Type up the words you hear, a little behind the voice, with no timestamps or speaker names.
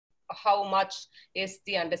how much is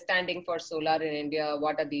the understanding for solar in India?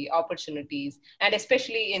 What are the opportunities? And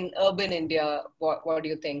especially in urban India, what do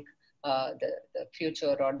you think the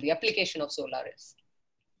future or the application of solar is?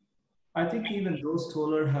 I think even though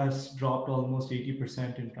solar has dropped almost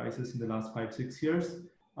 80% in prices in the last 5, 6 years,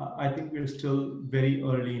 I think we're still very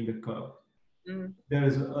early in the curve. Mm. There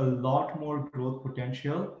is a lot more growth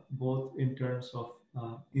potential, both in terms of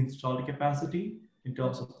installed capacity, in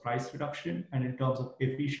terms of price reduction, and in terms of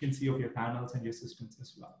efficiency of your panels and your systems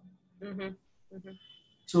as well. Mm-hmm. Mm-hmm.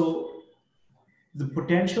 So the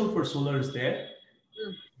potential for solar is there.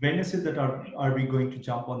 When is it that are we going to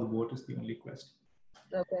jump on the boat is the only question.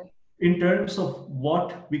 Okay. In terms of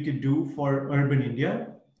what we could do for urban India,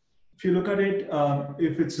 if you look at it,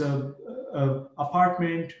 if it's a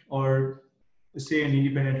apartment or say an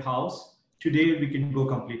independent house, today we can go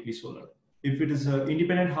completely solar. If it is an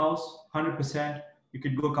independent house, 100%, you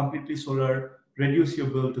could go completely solar, reduce your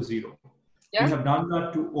bill to zero. Yeah. We have done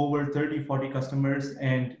that to over 30, 40 customers,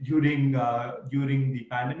 and during the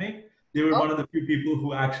pandemic, they were one of the few people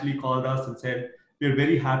who actually called us and said, we're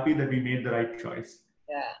very happy that we made the right choice.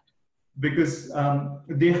 Yeah. Because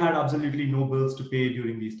they had absolutely no bills to pay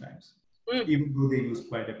during these times, even though they used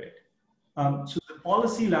quite a bit. So the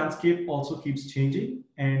policy landscape also keeps changing,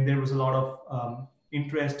 and there was a lot of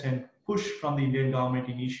interest and push from the Indian government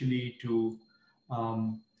initially to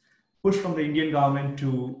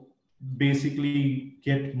basically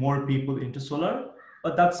get more people into solar,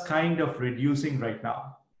 but that's kind of reducing right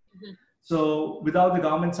now. So without the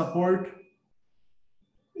government support,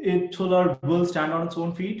 solar will stand on its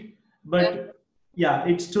own feet. But yeah,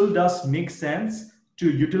 it still does make sense to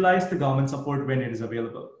utilize the government support when it is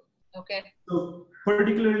available. Okay. So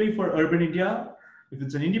particularly for urban India, if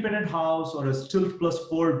it's an independent house or a stilt plus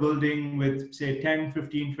 4 building with say 10,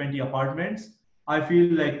 15, 20 apartments, I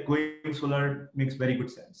feel like going solar makes very good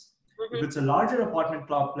sense. If it's a larger apartment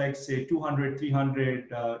complex, say 200,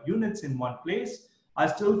 300 units in one place, I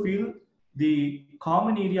still feel the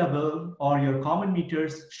common area bill or your common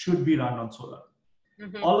meters should be run on solar.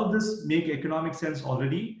 All of this make economic sense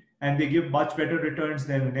already, and they give much better returns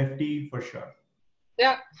than an FD for sure.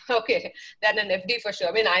 Yeah, okay, than an FD for sure.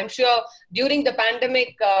 I mean, I'm sure during the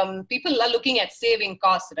pandemic, people are looking at saving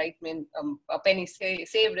costs, right? I mean, a penny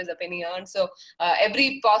saved is a penny earned. So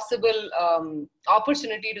every possible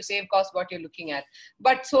opportunity to save costs, what you're looking at.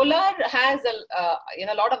 But solar has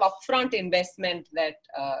a lot of upfront investment that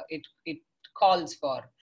it calls for.